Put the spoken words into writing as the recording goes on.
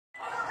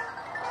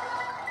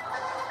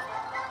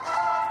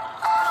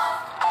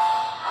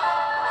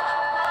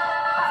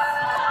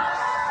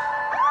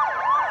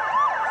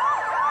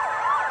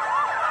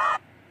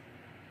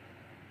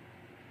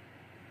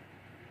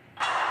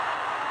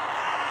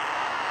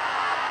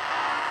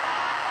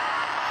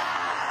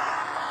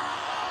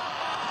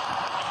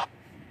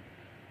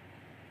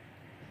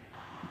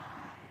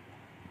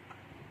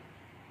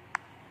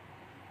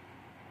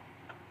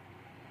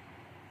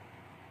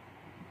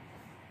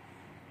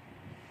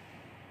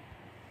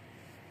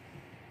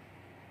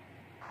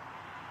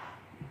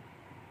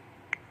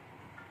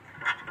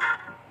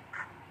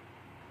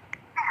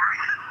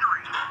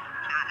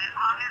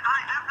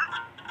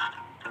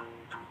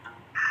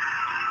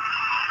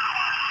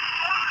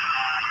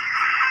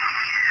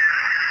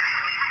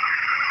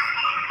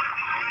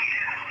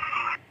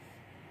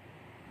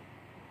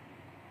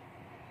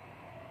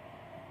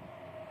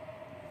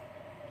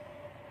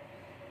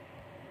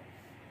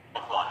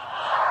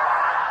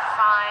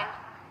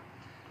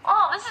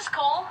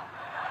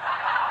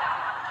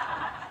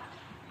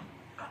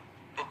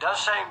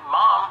does say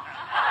Mom.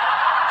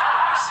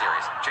 Be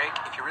serious. Jake,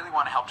 if you really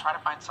want to help, try to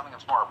find something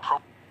that's more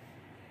appropriate.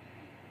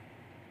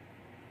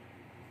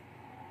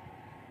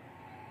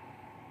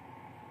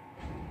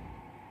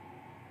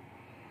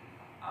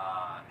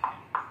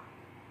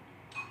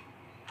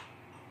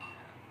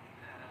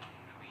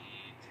 We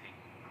take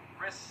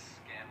a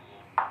risk and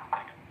we'll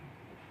take it.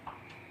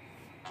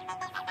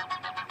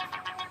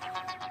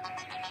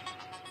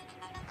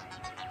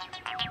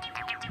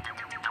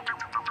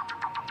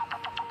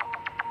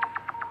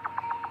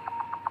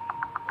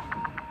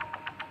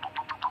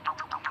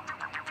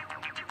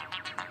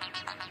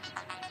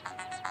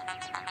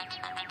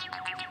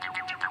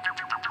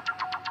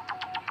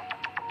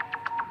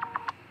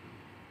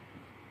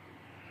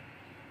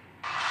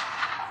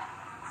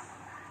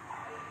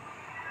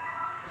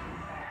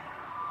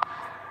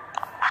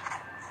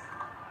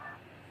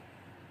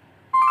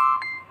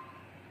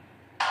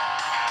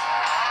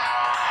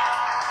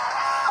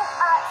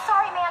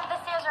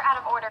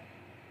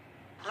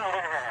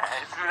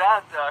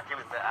 I'm talking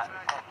about.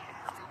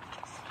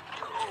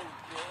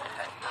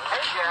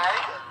 Hey,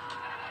 guys.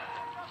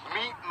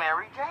 Meet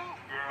Mary Jane.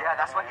 Yeah,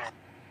 that's what he's...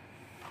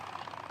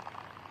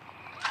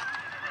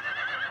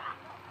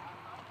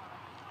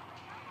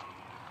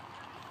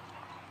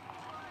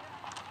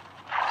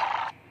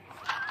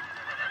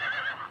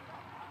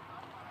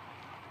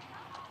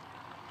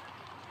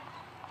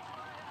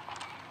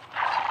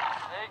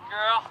 Hey,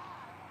 girl.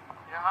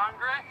 You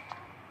hungry?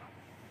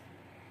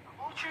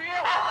 Won't you eat?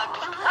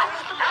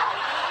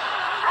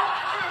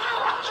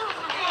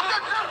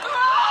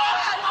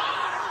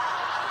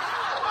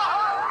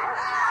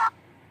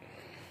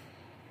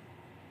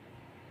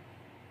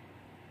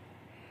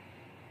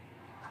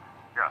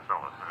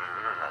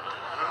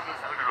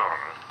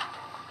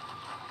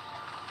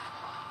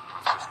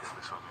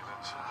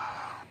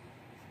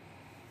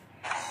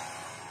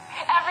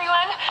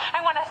 Everyone,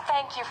 I want to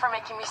thank you for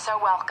making me so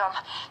welcome.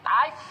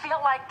 I feel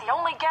like the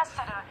only guest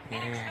at an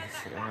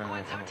inexpensive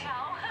Woods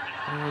hotel.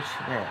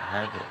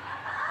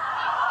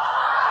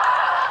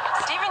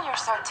 Steven, you're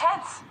so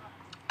tense.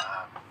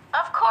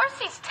 Of course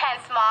he's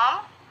tense,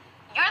 Mom.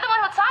 You're the one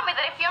who taught me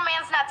that if your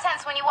man's not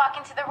tense when you walk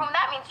into the room,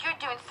 that means you're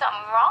doing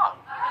something wrong.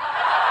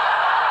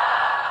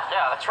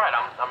 Yeah, that's right.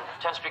 I'm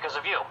tense because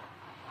of you.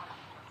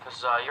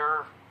 Because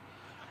you're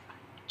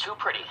too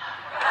pretty.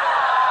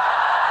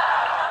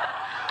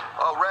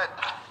 Oh, Red,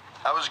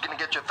 I was gonna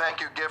get you a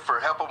thank you gift for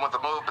helping with the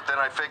move, but then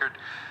I figured,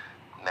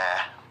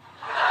 nah.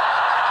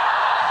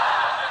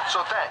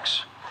 So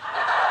thanks.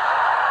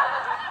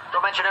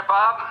 Don't mention it,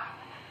 Bob.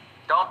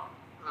 Don't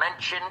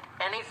mention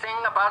anything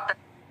about that.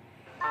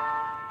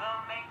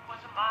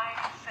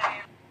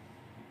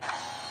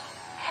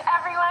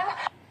 Everyone,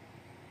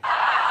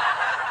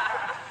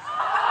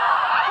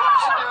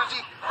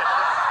 Oopsie-doozy.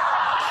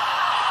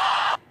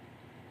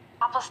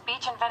 Topless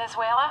beach in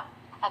Venezuela.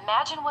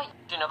 Imagine what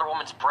Another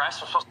woman's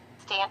breast. I'm supposed to...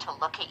 Stand to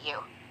look at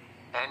you.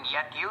 And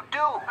yet you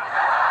do.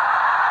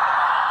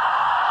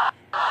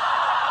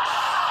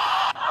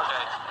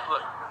 Okay,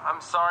 look, I'm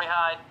sorry,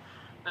 Hyde.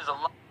 There's a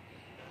lot.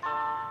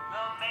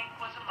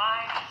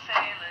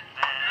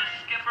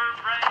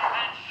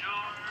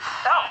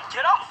 Oh,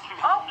 get off!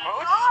 Oh,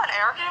 God,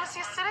 Eric, you see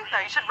you sitting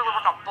there. You should really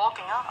work on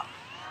bulking up.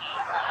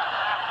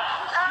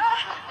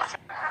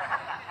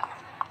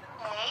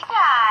 Hey,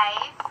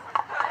 guys.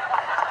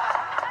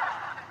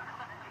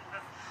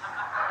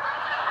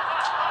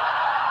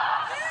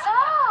 So,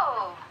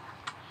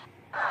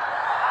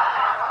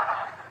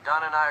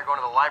 Donna and I are going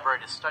to the library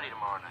to study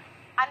tomorrow night.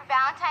 on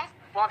Valentine's...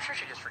 Well, I'm sure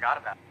she just forgot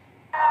about it.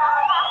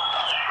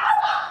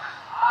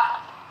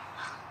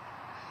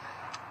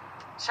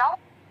 Shall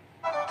we?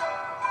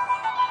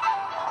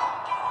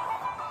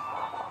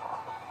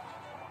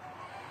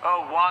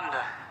 Oh,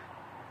 Wanda.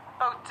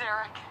 Oh,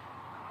 Derek.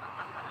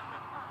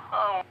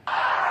 Oh.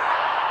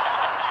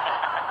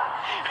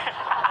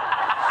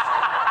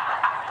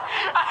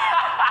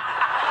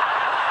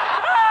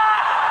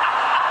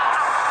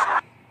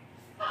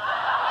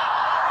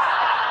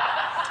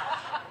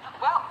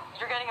 Well,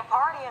 you're getting a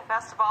party, and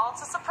best of all,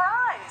 it's a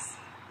surprise.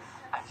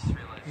 I just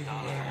realized you.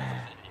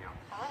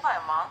 Only by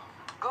a month.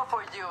 Good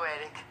for you,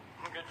 Eric.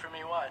 Good for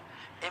me, what?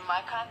 In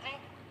my country,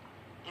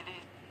 it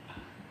is...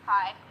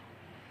 Hi.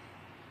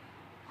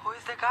 Who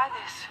is the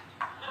goddess?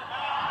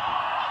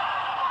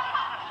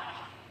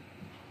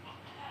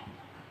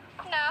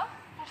 No.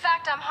 In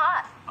fact, I'm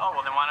hot. Oh,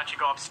 well, then why don't you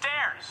go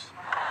upstairs?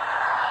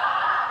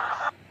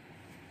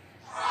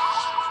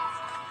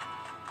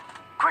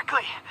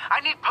 Quickly!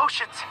 I need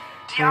potions!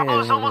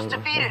 Diablo's almost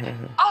defeated!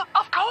 Oh,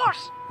 of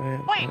course!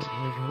 Wait,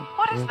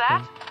 what is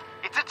that?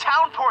 It's a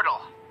town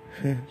portal!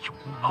 You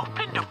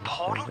opened a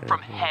portal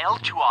from hell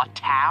to our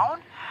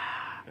town?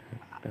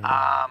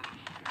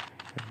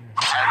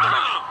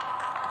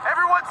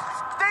 Everyone,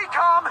 stay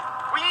calm!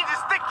 We need to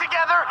stick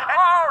together and...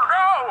 Oh,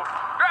 no!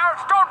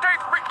 Don't take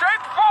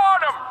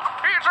Farnham!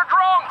 He's a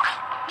drunk!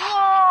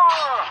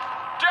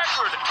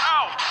 Deckard,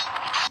 out!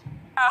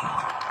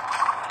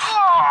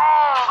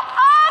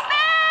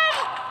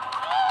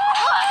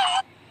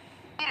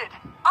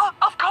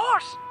 Of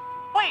course!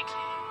 Wait,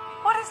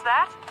 what is that?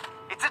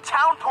 It's a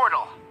town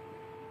portal.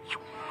 You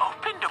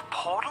opened a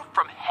portal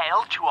from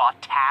hell to our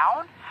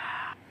town?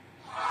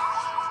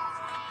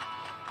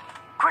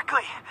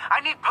 Quickly,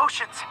 I need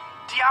potions.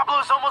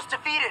 Diablo's almost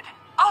defeated.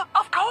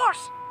 Of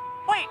course.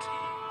 Wait,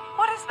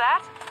 what is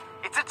that?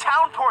 It's a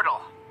town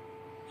portal.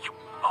 You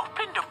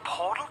opened a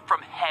portal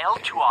from hell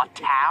to our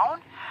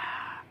town?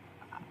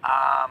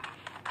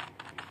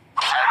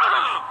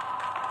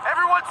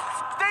 Everyone,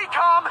 stay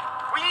calm.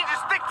 We need to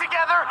stick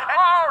together and...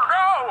 Oh,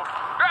 no!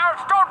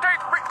 Don't take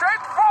me.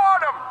 Take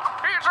Fordham.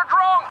 He's a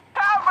drunk.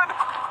 Calvin,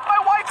 my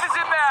wife is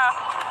in there.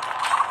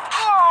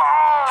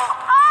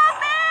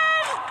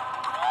 Amen!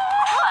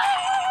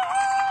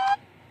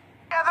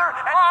 Together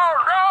and... Oh,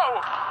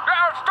 no!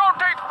 Don't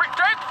take me.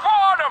 Take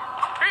Fordham.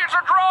 He's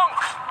a drunk.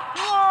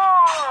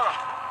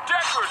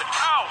 Deckard,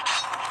 out.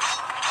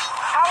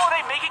 How are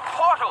they making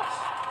portals?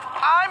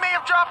 I may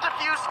have dropped a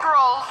few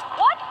scrolls.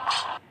 What?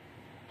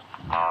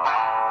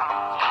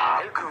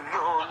 El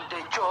gruñón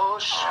de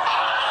Josh.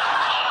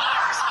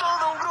 Es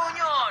todo un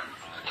gruñón.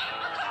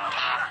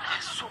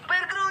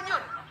 Super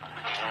gruñón.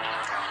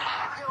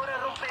 Y ahora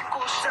rompe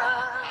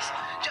cosas.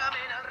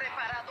 Llamen al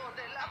reparador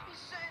de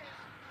lápices.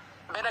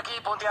 Ven aquí,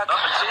 ponte aquí.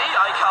 Sí,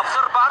 hay que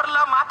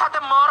observarla. Mátate,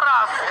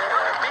 morras.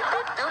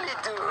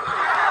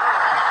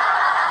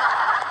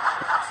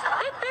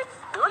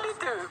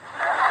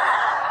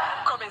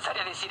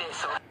 Comenzaré a decir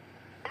eso.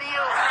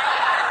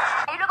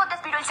 Y luego te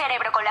aspiro el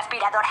cerebro con la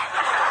aspiradora.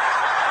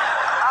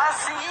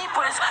 Así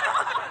pues.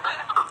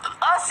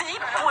 Así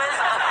pues.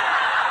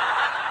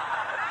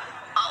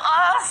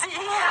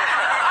 Así.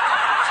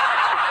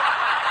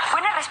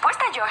 Buena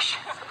respuesta, Josh.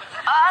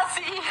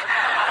 Así.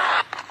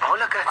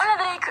 Hola, Kat. Hola,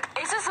 Drake.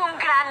 ¿Eso es un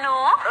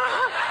grano?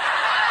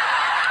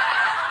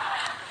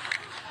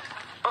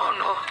 Oh,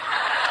 no.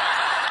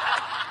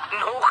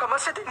 No,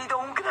 jamás he tenido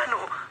un grano.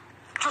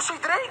 Yo soy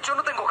Drake, yo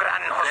no tengo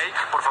granos.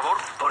 Drake, por favor.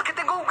 ¿Por qué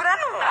tengo un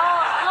grano?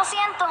 Oh, lo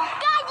siento.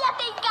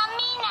 ¡Cállate y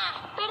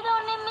camina!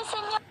 Perdóneme,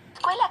 señor.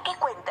 ¿Escuela qué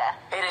cuenta?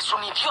 Eres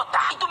un idiota.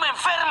 Y tú me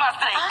enfermas,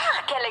 Drake.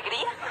 Ah, qué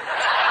alegría.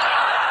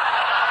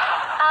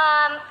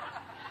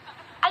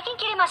 ¿Alguien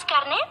quiere más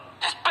carne?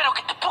 Espero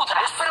que te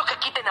pudras. Espero que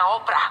quiten a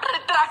Oprah.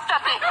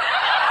 ¡Retráctate!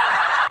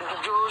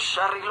 Josh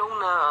arregló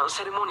una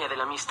ceremonia de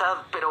la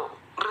amistad, pero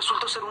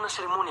resultó ser una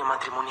ceremonia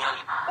matrimonial.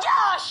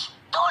 ¡Josh!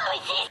 ¡Tú lo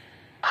hiciste!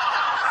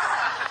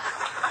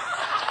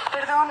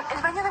 Perdón,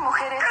 ¿el baño de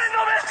mujeres?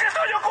 ¿No ves que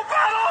estoy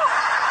ocupado?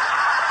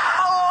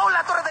 ¡Oh,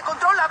 la torre de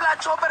control! Habla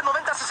Chopper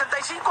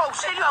 9065.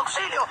 ¡Auxilio,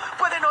 auxilio!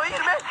 ¿Pueden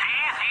oírme?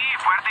 Sí,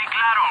 fuerte y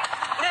claro.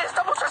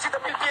 Estamos a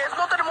 7000 pies,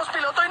 no tenemos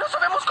piloto y no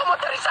sabemos cómo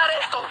aterrizar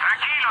esto.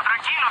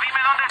 Tranquilo,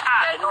 dime dónde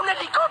estás. En un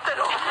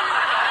helicóptero.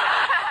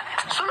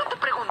 Solo te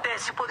pregunté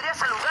si podrías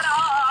saludar a...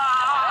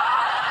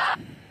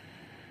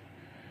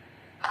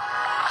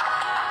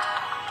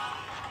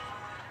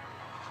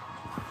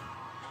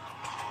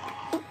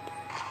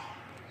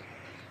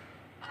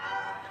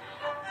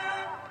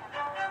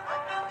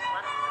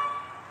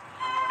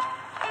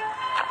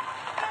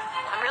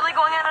 I'm really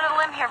going out on a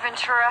limb here,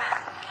 Ventura.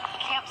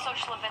 Camp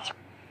social events.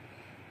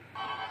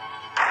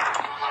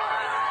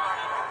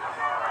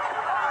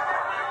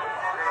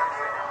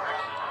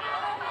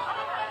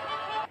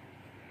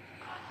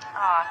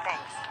 Aw,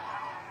 thanks.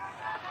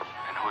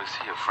 And who is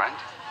he, a friend?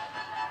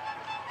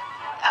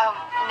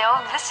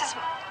 No, this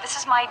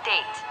is my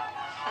date.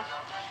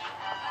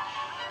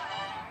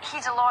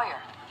 He's a lawyer.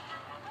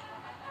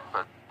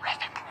 But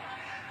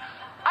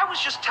I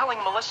was just telling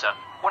Melissa,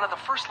 one of the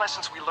first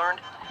lessons we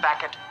learned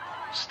back at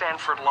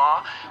Stanford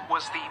Law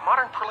was the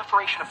modern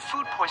proliferation of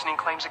food poisoning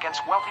claims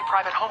against wealthy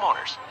private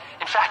homeowners.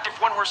 In fact, if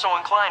one were so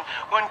inclined,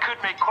 one could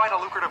make quite a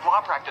lucrative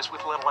law practice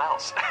with little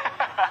else.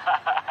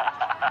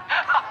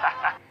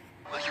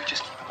 Will you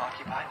just keep him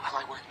occupied while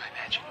I work my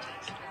magic?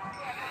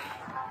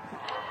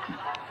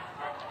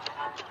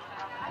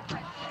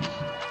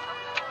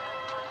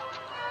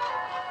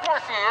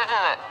 Murphy,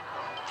 isn't it?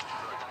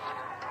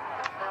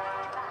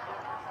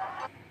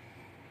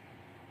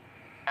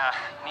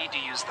 Need to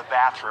use the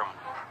bathroom.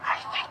 I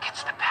think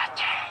it's the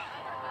pate.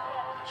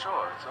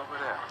 sure, it's over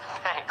there.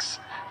 Thanks.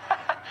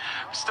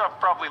 Stuff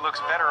probably looks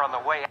better on the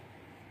way.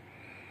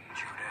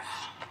 Judith,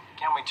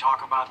 can we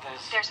talk about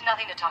this? There's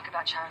nothing to talk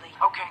about, Charlie.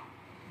 Okay.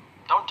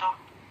 Don't talk.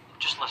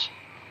 Just listen.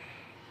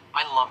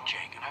 I love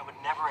Jake, and I would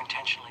never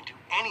intentionally do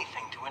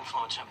anything to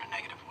influence him in a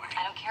negative way.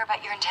 I don't care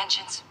about your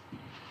intentions.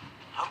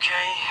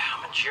 Okay,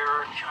 I'm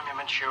mature, I'm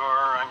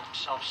immature, I'm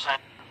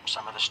self-centered.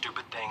 Some of the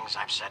stupid things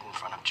I've said in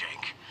front of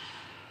Jake.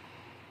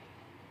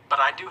 But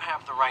I do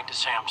have the right to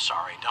say I'm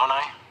sorry, don't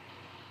I?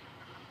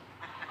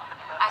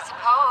 I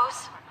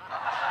suppose.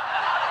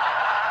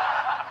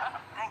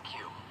 Thank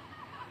you.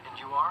 And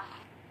you are?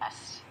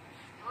 Yes.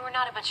 We're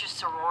not a bunch of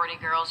sorority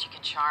girls you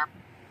can charm.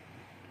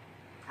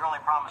 Your only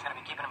problem is going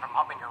to be keeping him from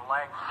humping your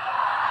leg.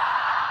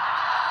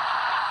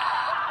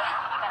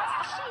 That's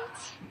the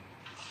sheets.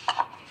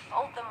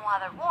 Fold them while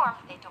they're warm,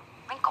 they don't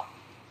wrinkle.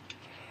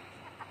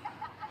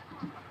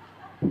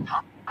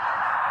 Right.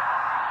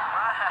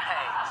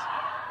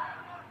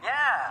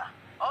 Yeah.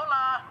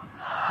 Hola.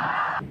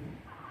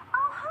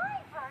 Oh,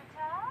 hi,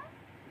 Berta.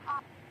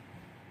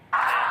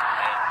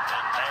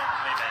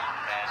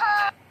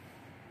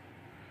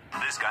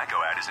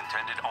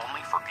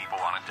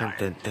 tired.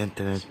 Dun, dun,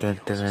 dun, dun, dun,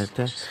 dun, dun,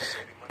 dun.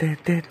 Dun,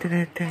 dun, dun,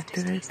 dun, dun,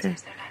 dun, dun.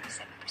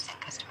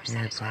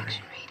 Yeah, buddy.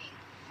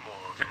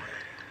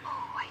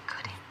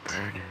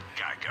 Burning.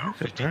 Geico.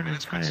 There's a 15 burning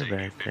minutes might fire save you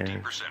back there.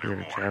 15% We're or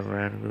gonna more. drive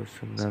around and go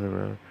to another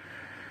road.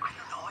 I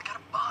don't know, I got a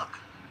bug.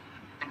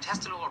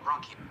 Intestinal or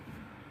bronchial.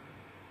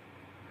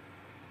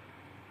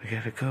 We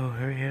gotta go.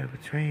 Hurry up.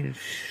 It's raining.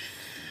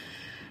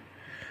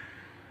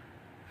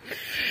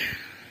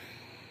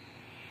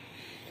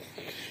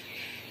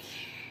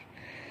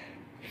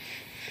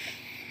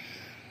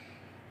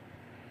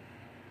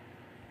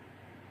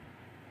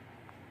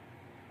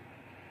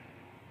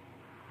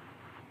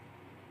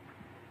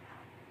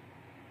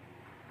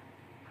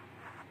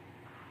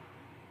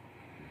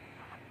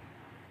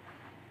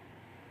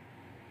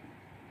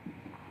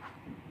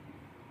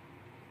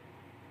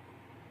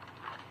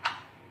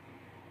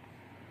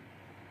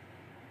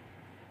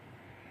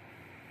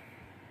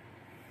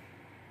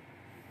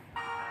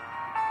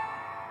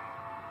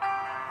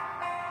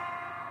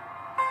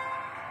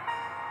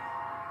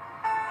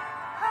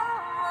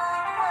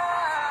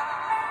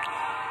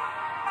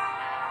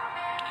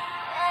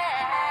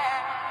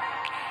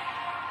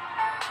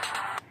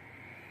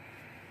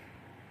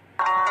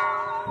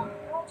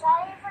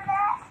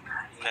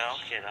 No,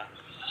 kiddo.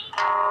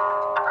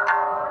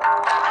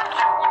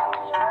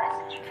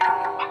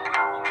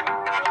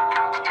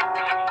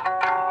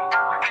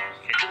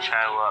 Get to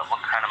try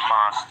what kind of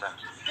monster?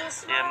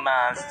 Yeah,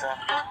 monster.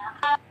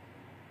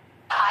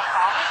 I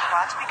always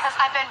was because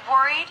I've been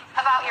worried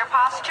about your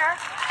posture.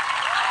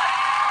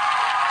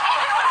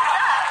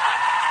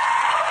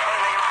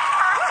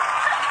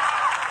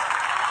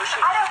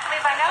 I don't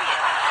believe I know you.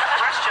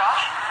 Where's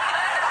Josh?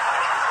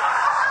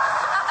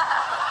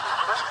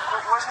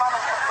 Where's Mom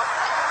and Dad?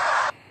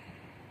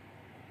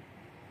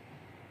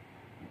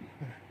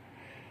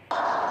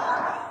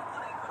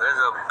 There's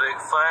a big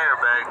fire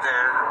back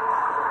there.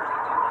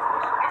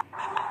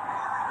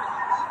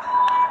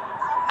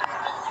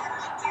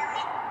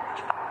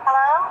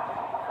 Hello?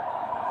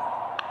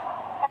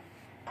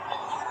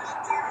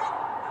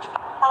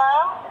 Hello?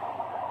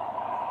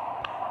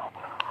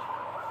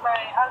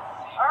 Right,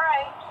 all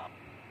right.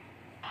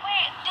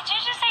 Wait, did you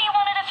just say you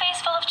wanted a face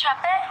full of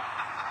trumpet?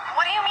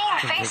 What do you mean,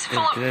 face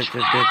full of... Wait,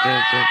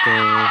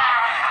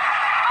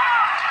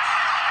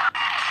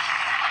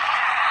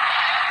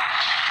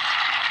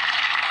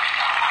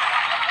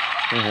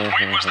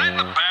 was that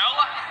the bell?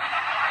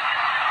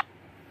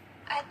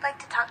 I'd like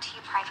to talk to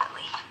you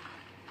privately.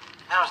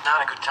 Now is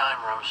not a good time,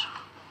 Rose.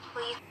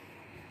 Will you...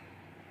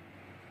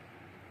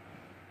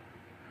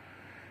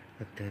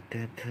 Dun,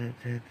 dun,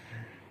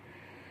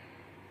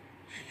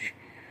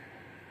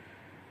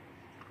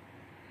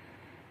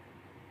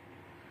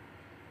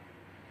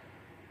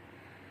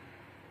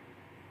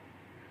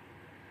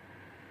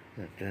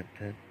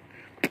 dun.